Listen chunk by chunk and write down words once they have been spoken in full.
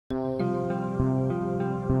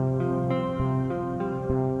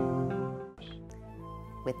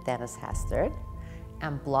with Dennis Hastert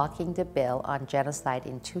and blocking the bill on genocide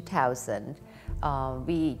in 2000,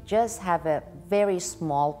 we just have a very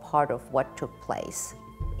small part of what took place.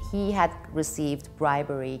 He had received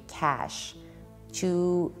bribery cash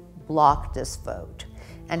to block this vote.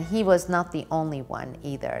 And he was not the only one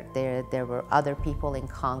either. There were other people in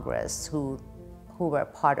Congress who were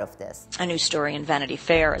part of this. A new story in Vanity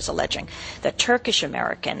Fair is alleging that Turkish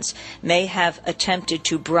Americans may have attempted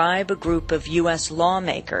to bribe a group of U.S.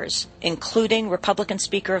 lawmakers, including Republican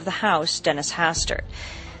Speaker of the House, Dennis Hastert.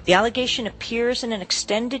 The allegation appears in an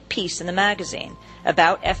extended piece in the magazine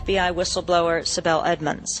about FBI whistleblower Sibel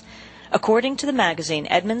Edmonds. According to the magazine,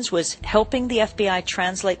 Edmonds was helping the FBI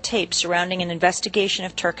translate tapes surrounding an investigation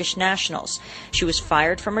of Turkish nationals. She was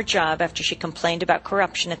fired from her job after she complained about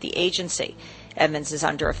corruption at the agency. Edmonds is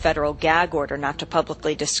under a federal gag order not to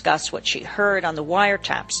publicly discuss what she heard on the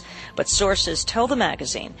wiretaps, but sources tell the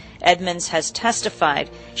magazine Edmonds has testified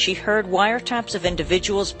she heard wiretaps of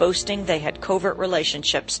individuals boasting they had covert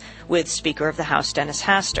relationships with Speaker of the House Dennis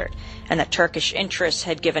Hastert, and that Turkish interests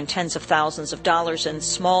had given tens of thousands of dollars in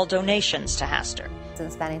small donations to Hastert.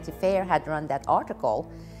 Since Vanity Fair had run that article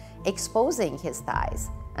exposing his ties,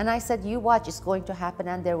 and I said, you watch, it's going to happen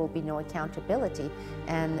and there will be no accountability,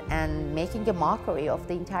 and making a mockery of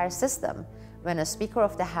the entire system. When a Speaker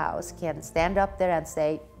of the House can stand up there and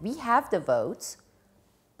say, we have the votes,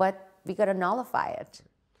 but we got to nullify it.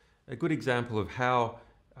 A good example of how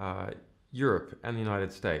Europe and the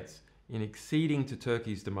United States, in acceding to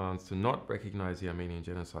Turkey's demands to not recognize the Armenian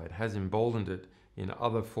Genocide, has emboldened it in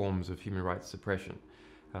other forms of human rights suppression,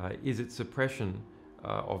 is its suppression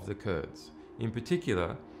of the Kurds. In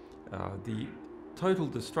particular, the total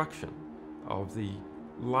destruction of the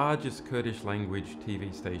largest Kurdish language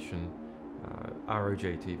TV station,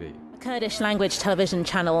 ROJ TV. A Kurdish language television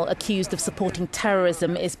channel accused of supporting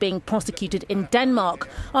terrorism is being prosecuted in Denmark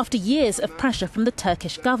after years of pressure from the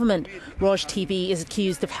Turkish government. Roj TV is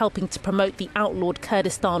accused of helping to promote the outlawed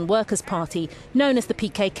Kurdistan Workers' Party, known as the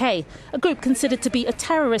PKK, a group considered to be a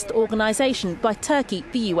terrorist organisation by Turkey,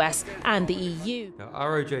 the US and the EU. Now,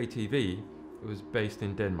 ROJ TV was based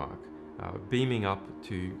in Denmark, beaming up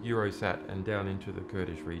to Eurosat and down into the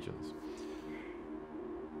Kurdish regions.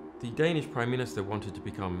 The Danish Prime Minister wanted to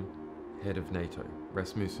become head of NATO,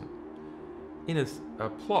 Rasmussen. In a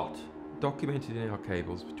plot documented in our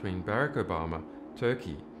cables between Barack Obama,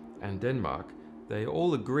 Turkey and Denmark, they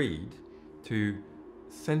all agreed to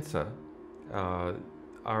censor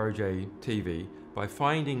ROJ TV by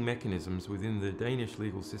finding mechanisms within the Danish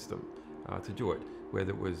legal system to do it,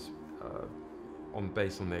 whether it was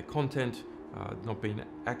based on their content, not being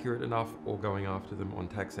accurate enough, or going after them on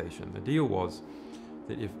taxation. The deal was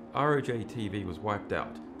that if ROJ TV was wiped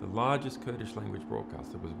out, the largest Kurdish language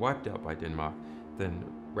broadcaster was wiped out by Denmark, then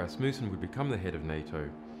Rasmussen would become the head of NATO,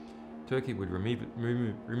 Turkey would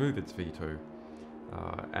remove its veto,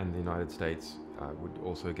 and the United States would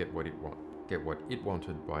also get what it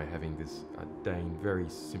wanted by having this Dane, very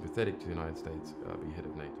sympathetic to the United States, be head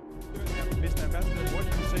of NATO.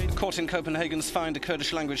 A court in Copenhagen's fined a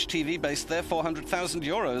Kurdish language TV based there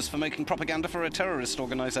 €400,000 for making propaganda for a terrorist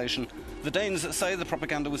organisation. The Danes say the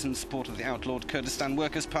propaganda was in support of the outlawed Kurdistan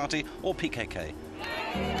Workers' Party, or PKK.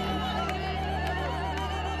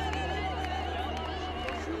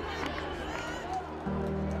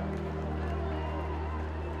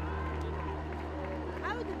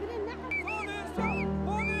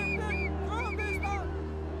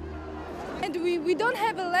 We don't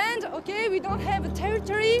have a land, okay? We don't have a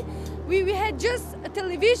territory. We had just a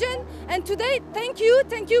television, and today, thank you,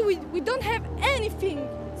 we don't have anything.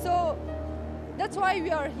 So that's why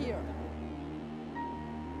we are here.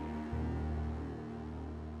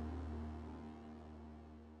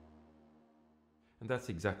 And that's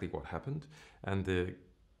exactly what happened. And the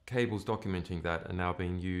cables documenting that are now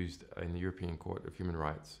being used in the European Court of Human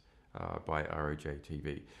Rights by ROJ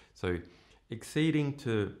TV. So acceding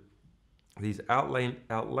to these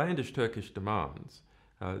outlandish Turkish demands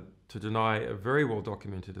to deny a very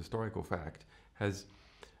well-documented historical fact has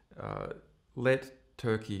let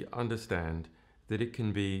Turkey understand that it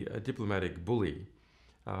can be a diplomatic bully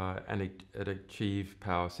and achieve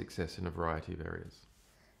power success in a variety of areas.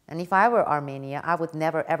 And if I were Armenia, I would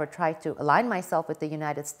never ever try to align myself with the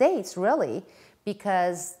United States, really,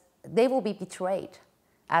 because they will be betrayed,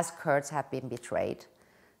 as Kurds have been betrayed.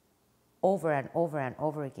 Over and over and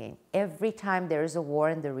over again. Every time there is a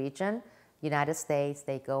war in the region, United States,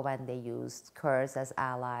 they go and they use Kurds as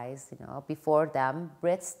allies. You know, before them,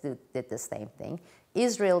 Brits did the same thing.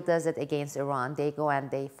 Israel does it against Iran. They go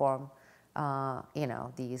and they form,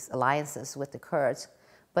 these alliances with the Kurds.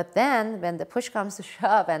 But then when the push comes to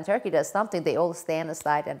shove and Turkey does something, they all stand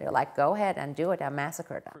aside and they're like, go ahead and do it and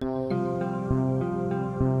massacre them.